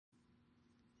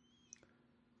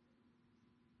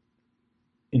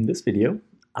In this video,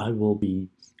 I will be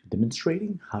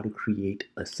demonstrating how to create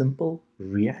a simple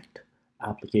React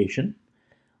application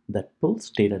that pulls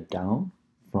data down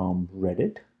from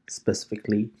Reddit,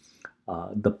 specifically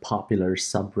the popular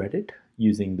subreddit,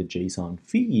 using the JSON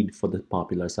feed for the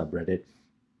popular subreddit,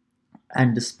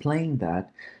 and displaying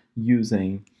that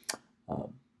using a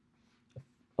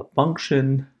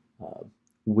function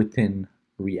within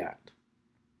React.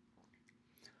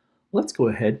 Let's go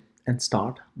ahead and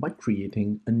start by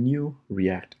creating a new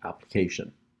React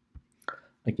application.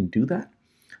 I can do that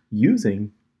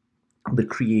using the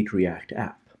create React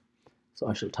app. So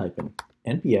I shall type in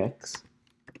npx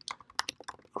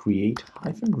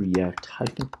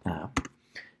create-react-app,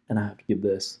 and I have to give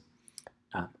this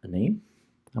app a name.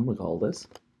 I'm going to call this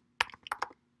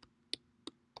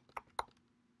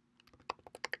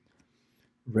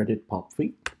Reddit pop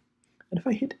feed. And if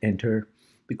I hit enter,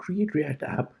 the create React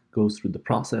app goes through the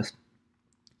process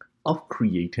of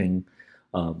creating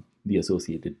the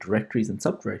associated directories and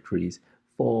subdirectories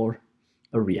for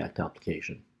a React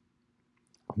application.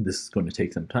 This is going to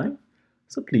take some time,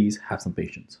 so please have some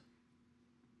patience.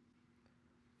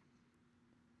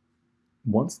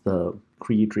 Once the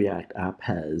create React app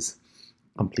has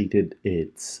completed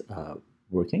its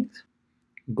workings,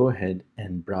 go ahead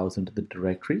and browse into the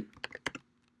directory.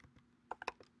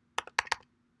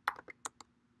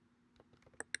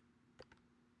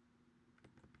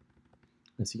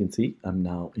 As you can see, I'm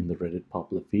now in the Reddit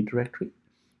popular feed directory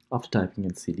after typing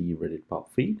in cd Reddit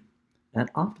pop feed. And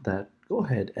after that, go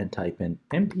ahead and type in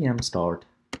npm start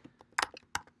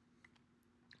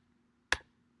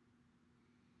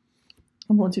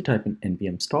and once you type in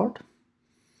npm start,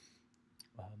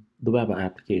 the web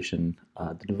application,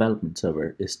 the development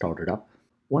server is started up.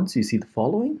 Once you see the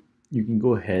following, you can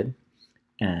go ahead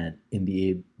and in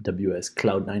the AWS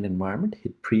Cloud9 environment,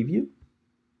 hit preview.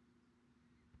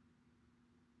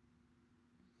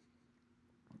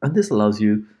 And this allows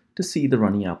you to see the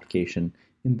running application.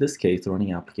 In this case, the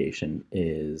running application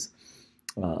is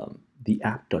the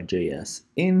app.js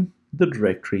in the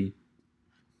directory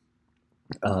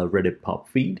Reddit pop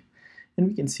feed, and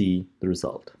we can see the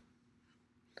result.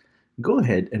 Go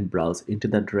ahead and browse into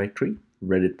that directory,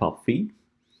 Reddit pop feed,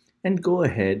 and go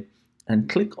ahead and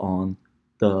click on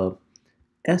the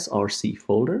src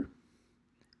folder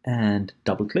and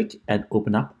double click and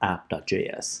open up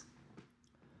app.js.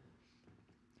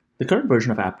 The current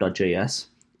version of app.js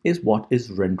is what is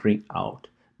rendering out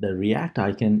the React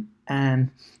icon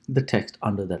and the text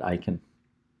under that icon.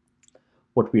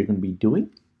 What we're going to be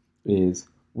doing is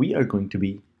we are going to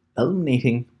be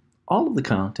eliminating all of the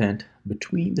content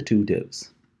between the two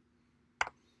divs.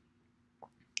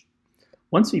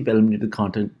 Once we've eliminated the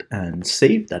content and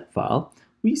saved that file,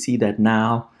 we see that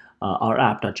now our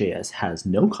app.js has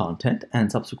no content,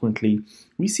 and subsequently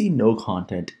we see no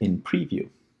content in preview.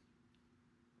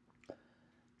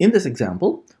 In this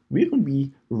example, we're going to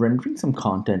be rendering some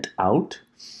content out,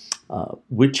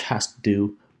 which has to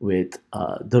do with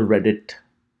the Reddit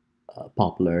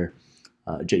popular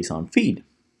JSON feed.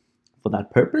 For that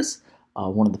purpose,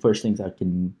 one of the first things I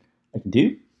can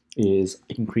do is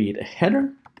I can create a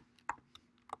header,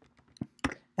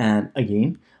 and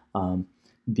again,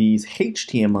 these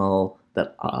HTML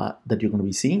that you're going to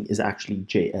be seeing is actually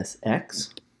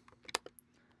JSX.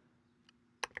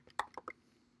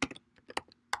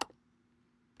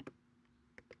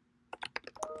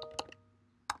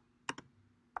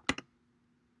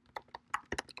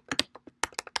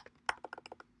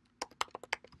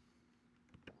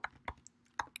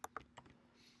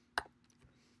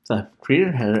 So I've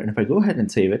created a header, and if I go ahead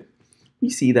and save it, we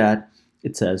see that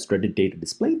it says Reddit data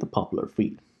display, the popular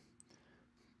feed.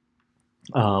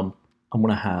 I'm going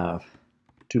to have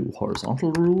two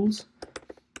horizontal rules,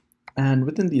 and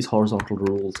within these horizontal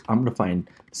rules, I'm going to find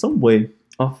some way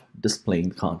of displaying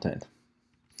the content.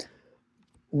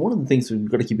 One of the things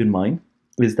we've got to keep in mind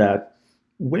is that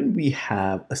when we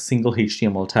have a single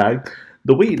HTML tag,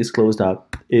 the way it is closed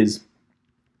out is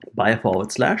by a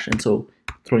 /, and so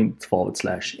throwing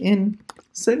 / in,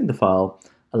 setting the file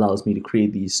allows me to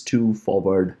create these two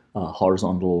forward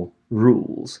horizontal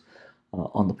rules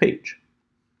on the page.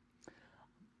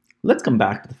 Let's come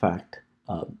back to the fact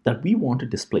that we want to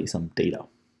display some data.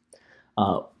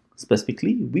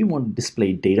 Specifically, we want to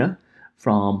display data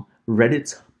from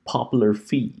Reddit's popular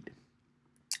feed.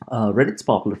 Reddit's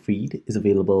popular feed is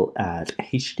available at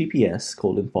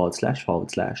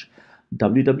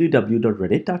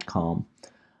https://www.reddit.com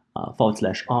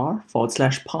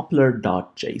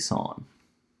 /r/popular.json.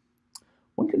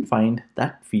 One can find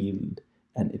that field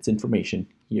and its information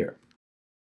here.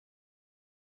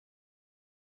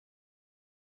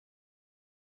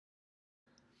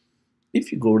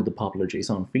 if you go to the popular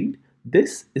JSON feed,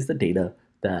 this is the data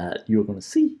that you're going to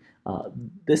see.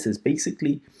 This is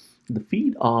basically the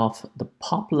feed of the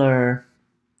popular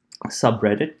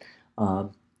subreddit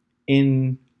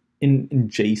in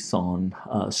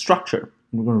JSON structure.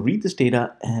 We're going to read this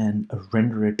data and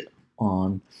render it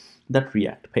on that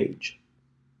React page.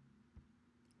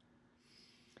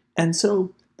 And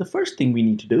so the first thing we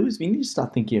need to do is we need to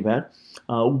start thinking about,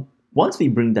 once we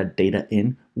bring that data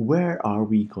in, where are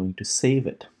we going to save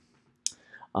it?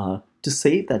 To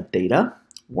save that data,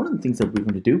 one of the things that we're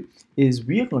going to do is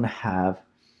we are going to have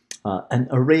an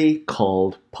array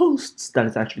called posts that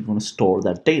is actually going to store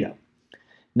that data.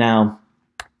 Now,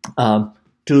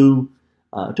 to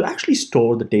actually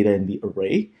store the data in the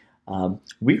array,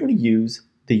 we're going to use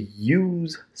the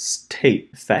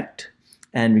useState effect,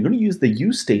 and we're going to use the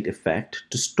useState effect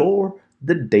to store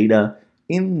the data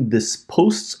in this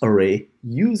posts array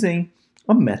using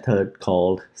a method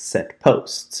called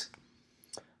setPosts,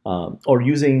 or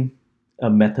using a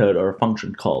method or a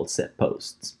function called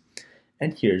setPosts.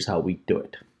 And here's how we do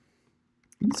it.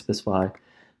 We specify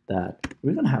that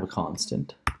we're going to have a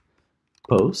constant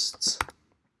posts,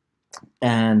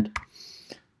 and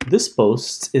this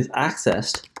posts is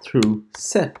accessed through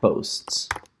setPosts.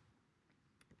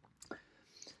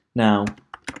 Now,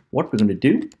 what we're going to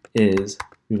do is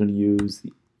we're going to use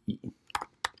we're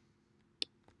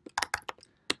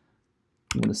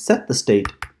going to set the state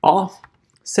of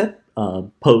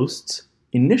setPosts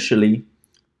initially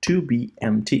to be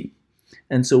empty.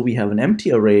 And so we have an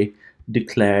empty array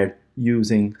declared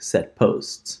using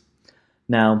setPosts.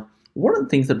 Now, one of the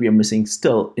things that we are missing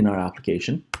still in our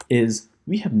application is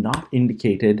we have not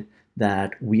indicated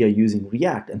that we are using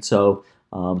React. And so,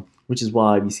 which is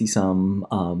why we see some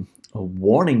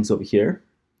warnings over here,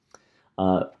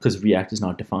 because React is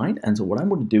not defined. And so what I'm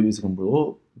going to do is I'm going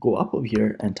to go up over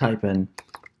here and type in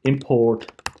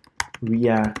import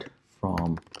React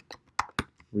from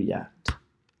React.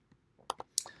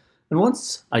 And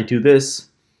once I do this,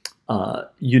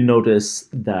 you notice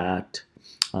that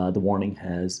the warning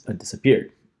has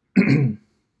disappeared.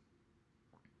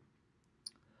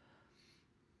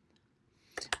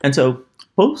 And so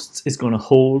posts is going to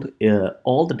hold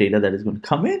all the data that is going to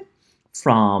come in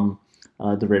from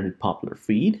the Reddit popular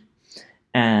feed,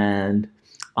 and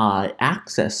I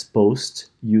access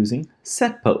posts using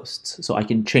setPosts. So I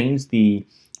can change the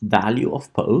value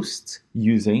of posts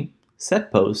using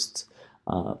setPosts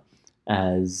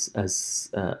as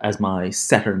my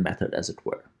setter method, as it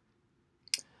were.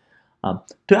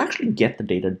 To actually get the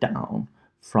data down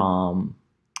from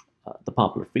the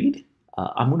popular feed,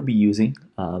 I'm going to be using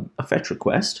a fetch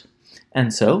request.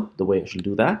 And so the way I shall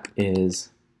do that is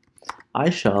I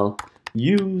shall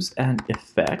use an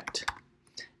effect,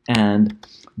 and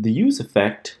the use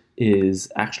effect is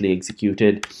actually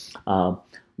executed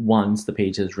once the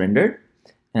page is rendered.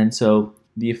 And so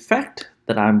the effect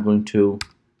that I'm going to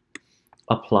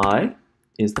apply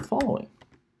is the following.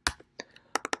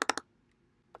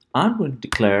 I'm going to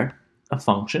declare a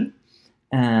function,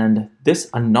 and this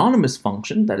anonymous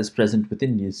function that is present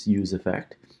within this use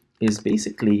effect is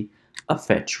basically a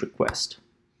fetch request.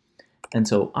 And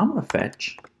so I'm going to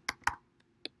fetch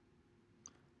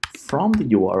from the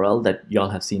URL that y'all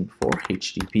have seen before,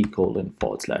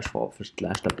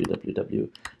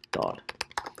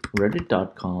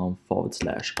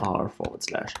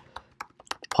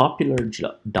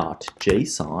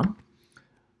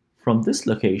 From this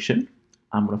location,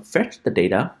 I'm going to fetch the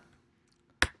data,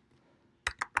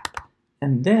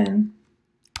 and then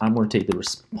I'm going to take the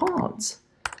response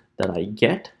that I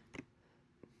get,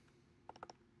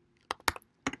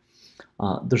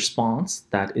 the response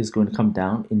that is going to come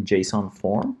down in JSON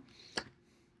form.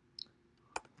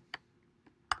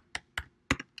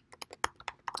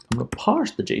 I'm going to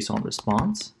parse the JSON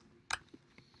response,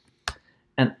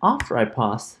 and after I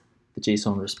pass the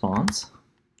JSON response,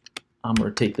 I'm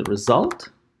going to take the result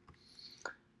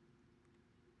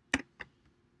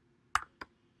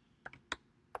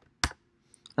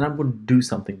and I'm going to do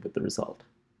something with the result.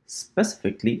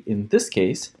 Specifically, in this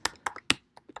case,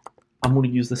 I'm going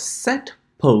to use the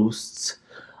setPosts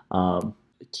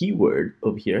keyword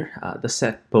over here, the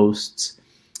setPosts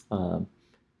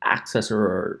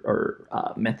accessor or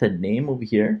method name over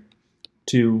here,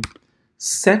 to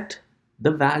set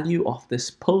the value of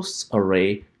this posts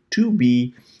array to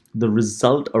be the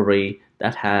result array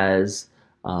that has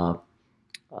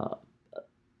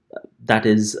that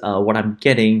is what I'm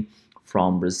getting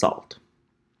from result.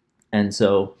 And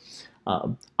so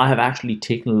I have actually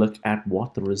taken a look at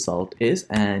what the result is,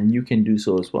 and you can do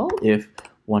so as well if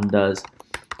one does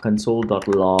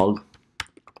console.log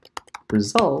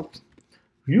result.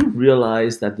 you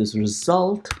realize that this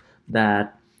result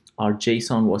that our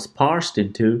JSON was parsed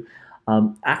into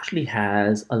actually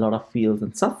has a lot of fields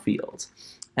and subfields.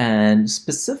 And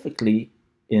specifically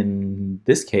in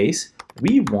this case,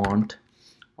 we want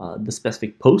the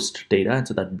specific post data, and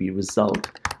so that would be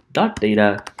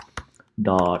result.data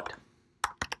dot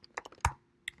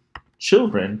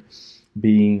children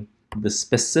being the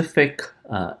specific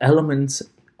elements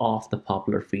of the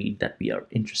popular feed that we are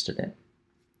interested in.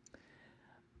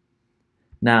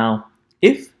 Now,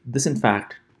 if this in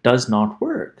fact does not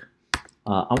work,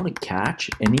 I want to catch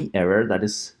any error that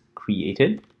is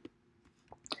created.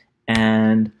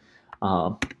 And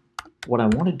what I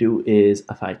want to do is,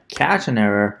 if I catch an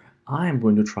error, I'm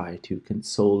going to try to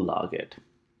console log it.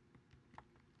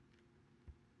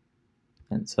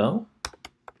 And so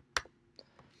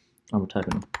I'm going to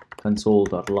type in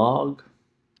console.log.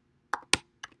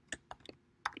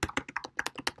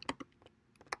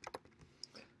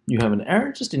 You have an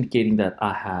error, just indicating that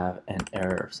I have an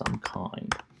error of some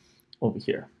kind over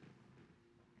here.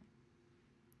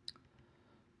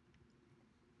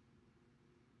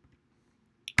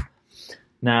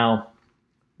 Now,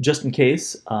 just in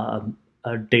case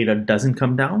data doesn't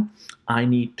come down, I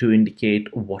need to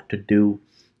indicate what to do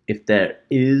if there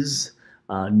is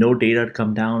no data to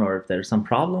come down, or if there's some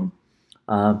problem.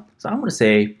 So I'm going to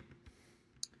say,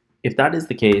 if that is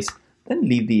the case, then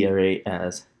leave the array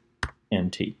as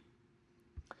empty.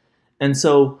 And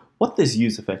so what this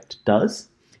use effect does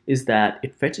is that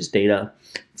it fetches data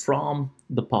from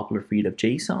the popular feed of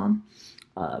JSON,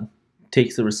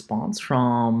 takes the response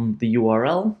from the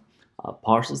URL,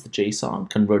 parses the JSON,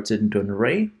 converts it into an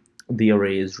array. The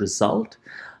array is result.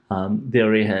 The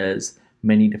array has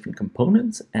many different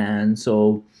components, and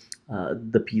so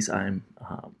the piece I'm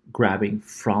grabbing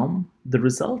from the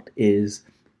result is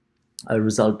a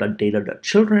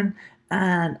result.data.children,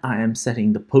 and I am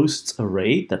setting the posts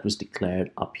array that was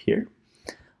declared up here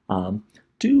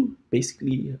to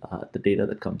basically the data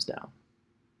that comes down.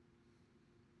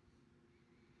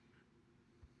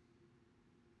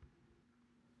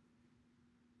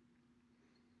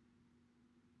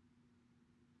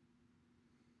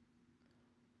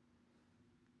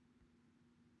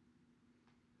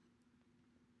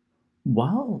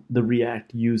 While the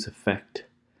React use effect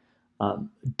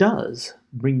does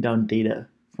bring down data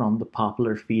from the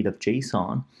popular feed of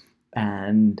JSON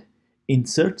and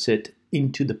inserts it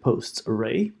into the posts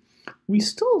array, we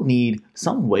still need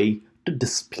some way to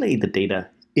display the data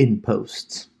in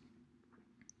posts.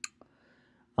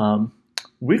 We're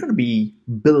going to be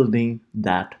building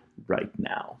that right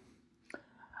now.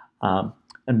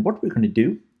 And what we're going to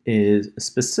do is,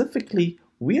 specifically,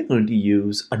 we are going to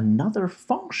use another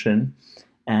function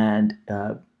and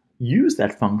use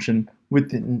that function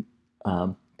within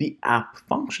the app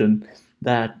function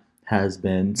that has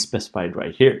been specified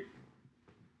right here.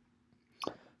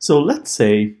 So let's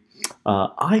say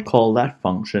I call that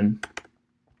function,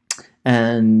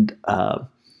 and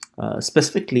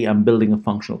specifically I'm building a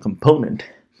functional component.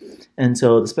 And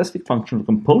so the specific functional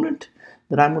component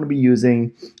that I'm going to be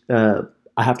using, I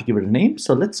have to give it a name.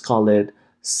 So let's call it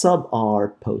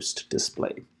subr post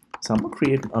display. So I'm going to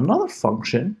create another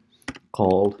function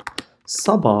called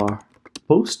subr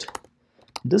post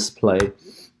display,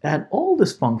 and all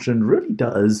this function really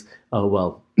does,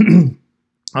 what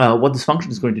this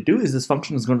function is going to do is, this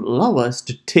function is going to allow us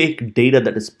to take data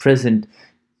that is present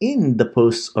in the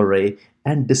posts array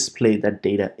and display that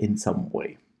data in some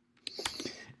way.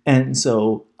 And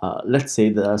so let's say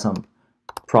there are some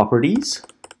properties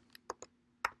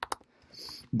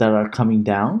that are coming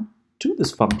down to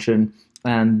this function,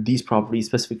 and these properties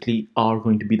specifically are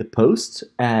going to be the posts.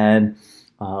 And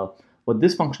what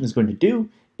this function is going to do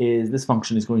is, this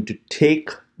function is going to take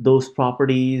those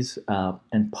properties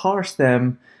and parse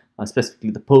them, specifically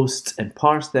the posts, and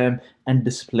parse them and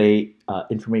display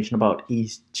information about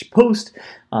each post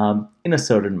in a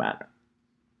certain manner.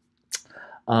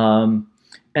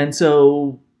 And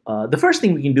so the first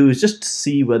thing we can do is just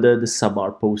see whether the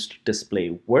subr post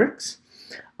display works.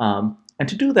 And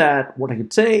to do that, what I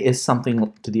could say is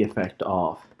something to the effect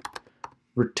of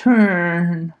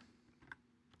return,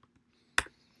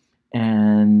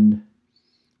 and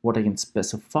what I can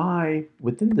specify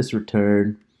within this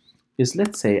return is,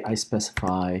 let's say I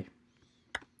specify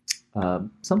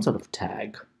some sort of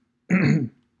tag.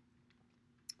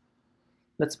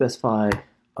 Let's specify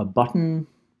a button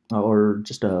or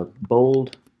just a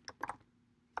bold.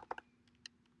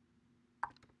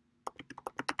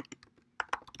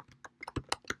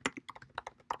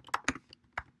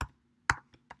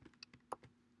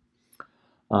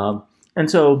 And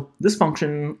so this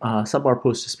function, subr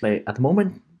post display, at the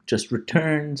moment just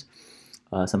returns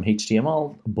some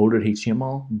HTML, bolded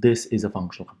HTML, this is a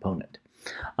functional component.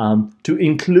 To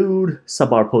include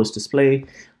sub-R post display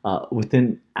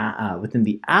within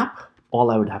the app,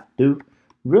 all I would have to do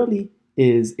really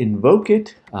is invoke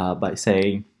it by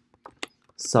saying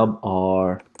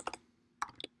sub-R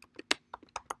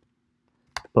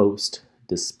post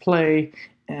display,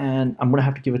 and I'm going to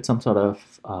have to give it some sort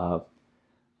of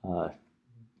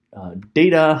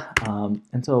data,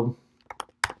 and so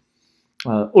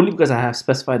only because I have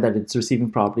specified that it's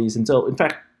receiving properties. And so in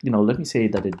fact, let me say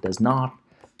that it does not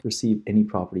receive any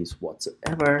properties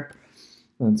whatsoever.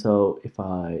 And so if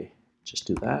I just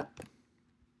do that,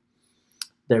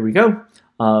 there we go.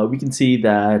 We can see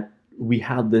that we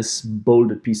have this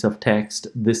bolded piece of text.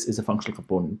 This is a functional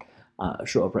component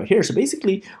show up right here. So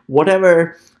basically,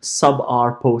 whatever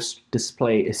sub-R post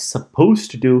display is supposed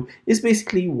to do is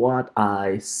basically what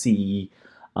I see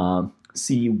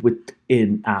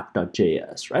within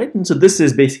app.js, right? And so this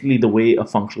is basically the way a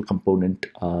functional component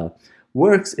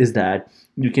works, is that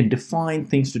you can define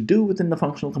things to do within the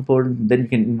functional component, and then you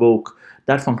can invoke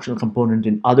that functional component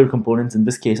in other components. In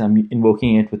this case, I'm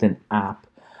invoking it within app,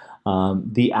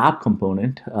 the app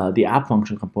component, the app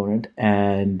function component,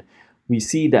 and we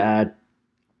see that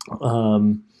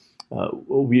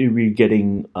we're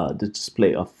getting the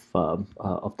display of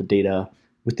the data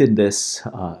within this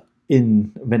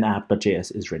when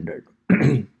app.js is rendered.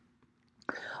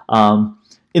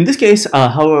 In this case,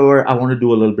 however, I want to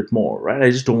do a little bit more, right? I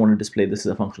just don't want to display this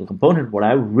as a functional component. What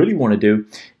I really want to do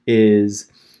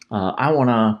is I want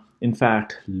to, in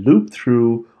fact, loop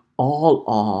through all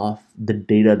of the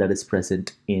data that is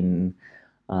present in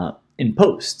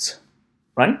posts,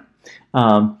 right?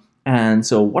 And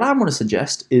so what I'm going to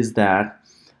suggest is that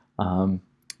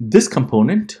this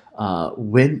component,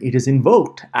 when it is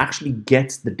invoked, actually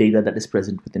gets the data that is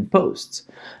present within posts,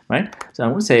 right? So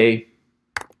I'm going to say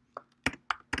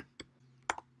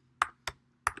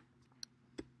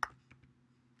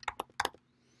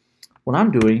what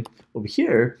I'm doing over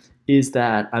here is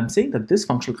that I'm saying that this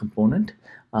functional component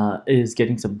is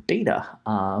getting some data,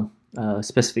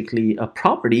 specifically a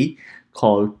property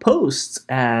called posts,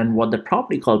 and what the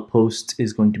property called posts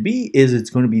is going to be is it's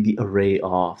going to be the array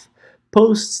of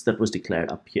posts that was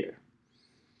declared up here.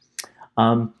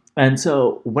 And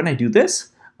so when I do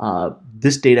this,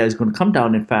 this data is going to come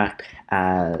down, in fact,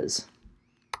 as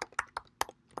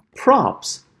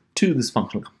props to this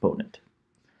functional component.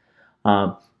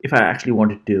 If I actually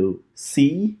wanted to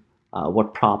see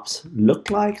what props look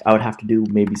like, I would have to do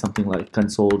maybe something like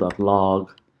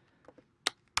console.log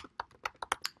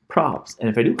props. And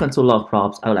if I do console.log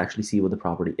props, I will actually see what the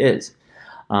property is.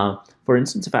 For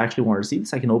instance, if I actually want to see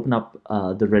this, I can open up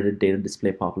the Reddit data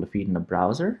display popular feed in a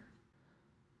browser.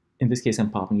 In this case, I'm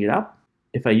popping it up.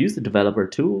 If I use the developer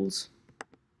tools,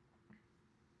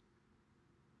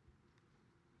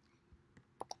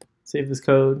 save this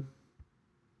code.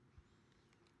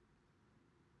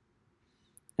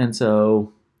 And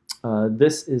so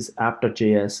this is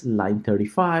app.js line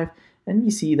 35. And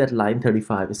we see that line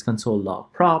 35 is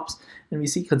console.log props. And we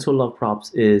see console.log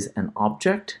props is an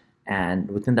object.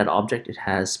 And within that object, it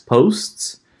has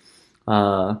posts.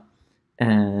 Currently,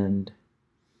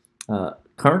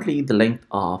 the length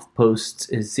of posts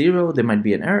is 0. There might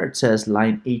be an error. It says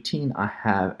line 18, I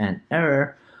have an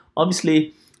error.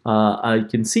 Obviously, I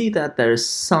can see that there is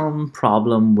some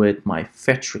problem with my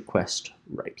fetch request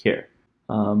right here.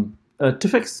 To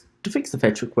fix the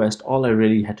fetch request, all I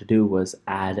really had to do was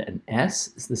add an S.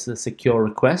 This is a secure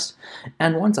request.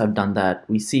 And once I've done that,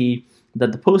 we see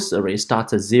that the posts array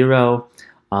starts at 0.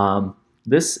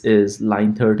 This is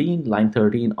line 13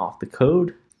 of the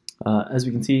code. As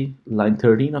we can see, line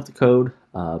 13 of the code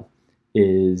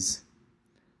is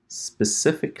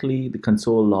specifically the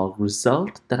console log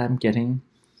result that I'm getting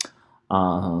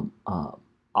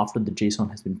after the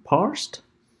JSON has been parsed.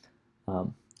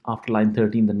 After line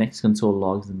 13, the next console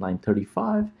log is in line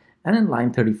 35. And in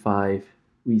line 35,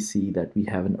 we see that we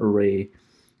have an array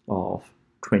of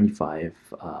 25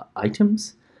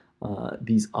 items.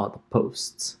 These are the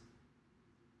posts.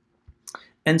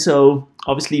 And so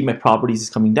obviously my properties is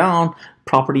coming down.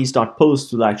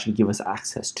 Properties.posts will actually give us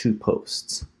access to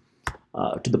posts,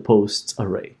 to the posts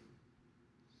array.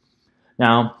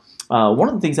 Now, one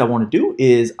of the things I want to do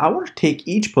is I want to take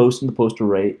each post in the post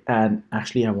array and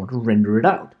actually I want to render it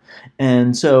out.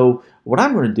 And so what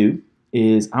I'm going to do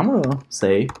is I'm going to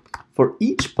say for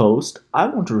each post, I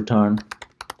want to return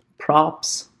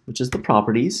props, which is the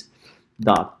properties,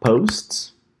 dot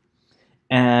posts,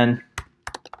 and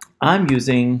I'm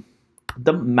using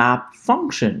the map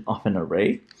function of an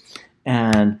array.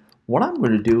 And what I'm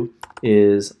going to do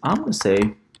is I'm going to say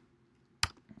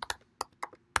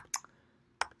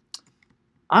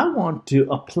I want to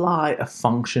apply a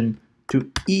function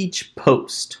to each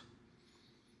post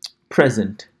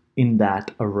present in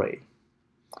that array.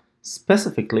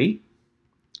 Specifically,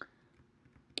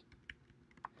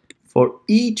 for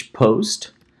each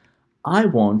post, I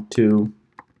want to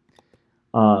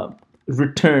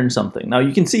return something. Now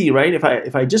you can see, right?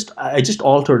 If I just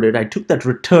altered it, I took that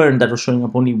return that was showing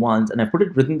up only once, and I put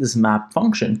it within this map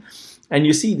function. And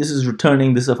you see, this is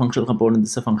returning. This is a functional component.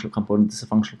 This is a functional component. This is a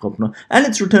functional component, and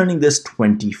it's returning this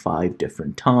 25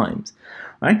 different times,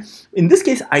 right? In this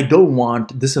case, I don't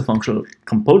want this a functional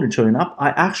component showing up. I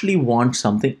actually want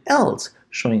something else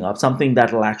showing up, something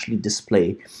that will actually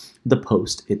display the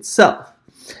post itself.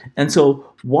 And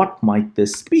so, what might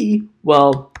this be?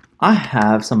 Well, I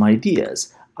have some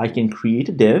ideas. I can create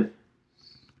a div,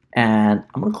 and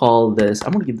I'm going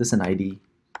to give this an ID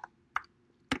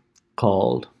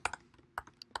called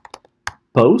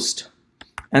post.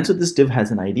 And so this div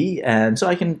has an ID, and so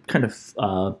I can kind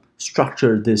of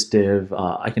structure this div.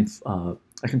 I can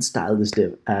style this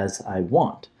div as I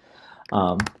want.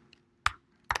 I'm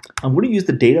going to use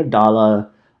the data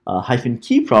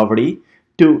 $-key property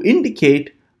to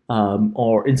indicate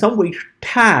or in some way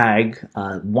tag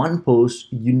one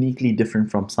post uniquely different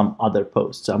from some other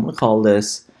post. So I'm going to call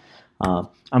this,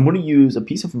 I'm going to use a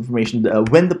piece of information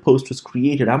when the post was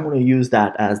created. I'm going to use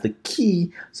that as the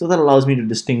key, so that allows me to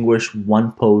distinguish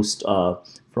one post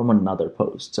from another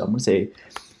post. So I'm going to say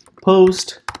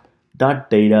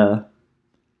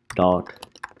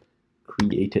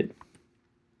post.data.created.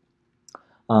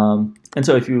 And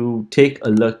so if you take a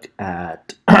look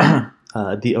at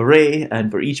the array, and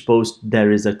for each post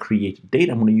there is a created date,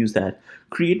 I'm going to use that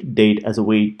created date as a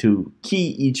way to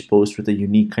key each post with a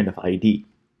unique kind of ID.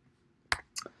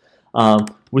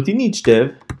 Within each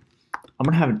div, I'm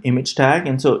going to have an image tag,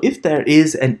 and so if there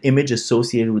is an image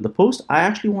associated with the post, I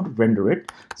actually want to render it.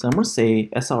 So I'm going to say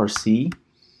src,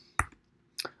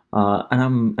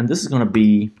 and this is going to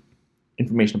be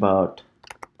information about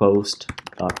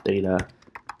post.data.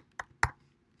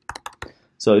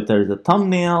 So if there is a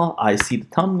thumbnail, I see the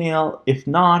thumbnail. If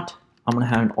not, I'm going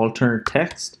to have an alternate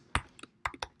text.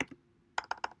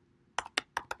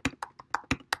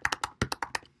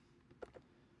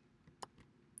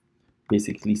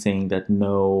 Basically saying that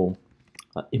no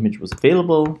image was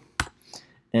available.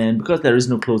 And because there is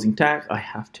no closing tag, I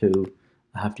have to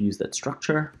use that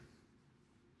structure,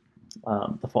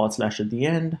 the / at the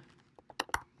end.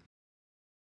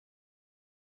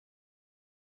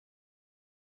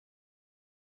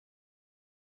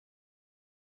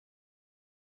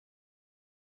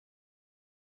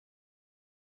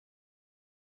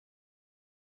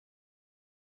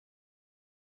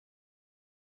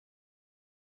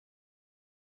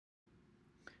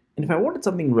 And if I wanted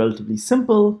something relatively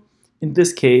simple, in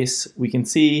this case, we can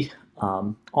see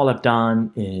all I've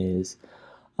done is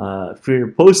create a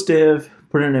post div,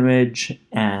 put an image,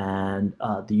 and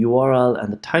the URL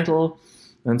and the title.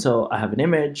 And so I have an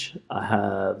image, I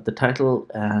have the title,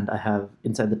 and I have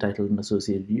inside the title an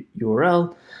associated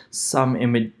URL.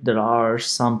 There are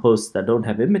some posts that don't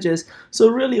have images. So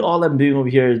really all I'm doing over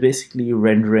here is basically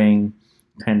rendering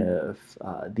kind of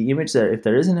the image there, if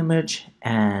there is an image,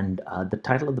 and the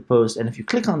title of the post. And if you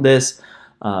click on this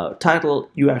title,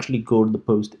 you actually go to the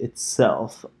post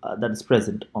itself that is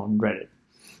present on Reddit.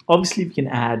 Obviously, we can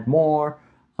add more,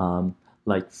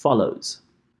 like follows.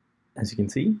 As you can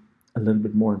see, a little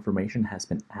bit more information has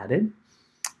been added,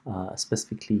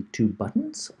 specifically 2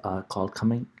 buttons called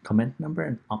comment number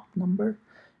and up number.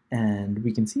 And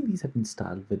we can see these have been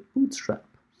styled with Bootstrap.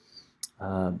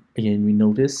 Again, we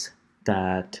notice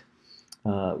that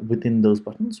within those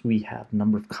buttons, we have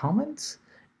number of comments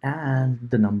and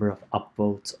the number of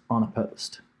upvotes on a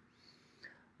post.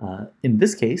 In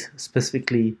this case,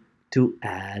 specifically to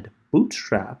add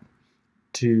Bootstrap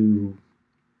to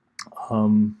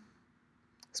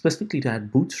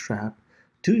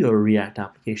your React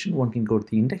application, one can go to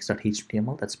the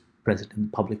index.html that's present in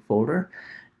the public folder,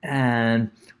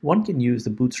 and one can use the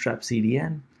Bootstrap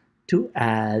CDN to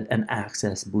add and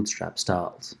access Bootstrap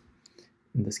styles.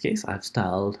 In this case, I've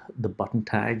styled the button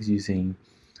tags using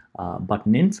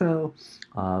button info,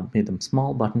 made them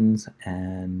small buttons,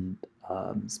 and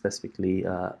specifically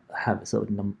have a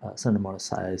certain amount of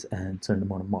size and certain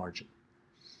amount of margin.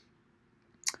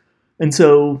 And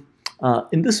so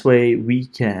in this way, we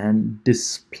can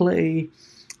display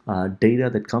data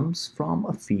that comes from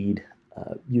a feed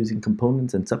using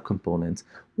components and subcomponents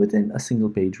within a single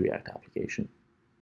page React application.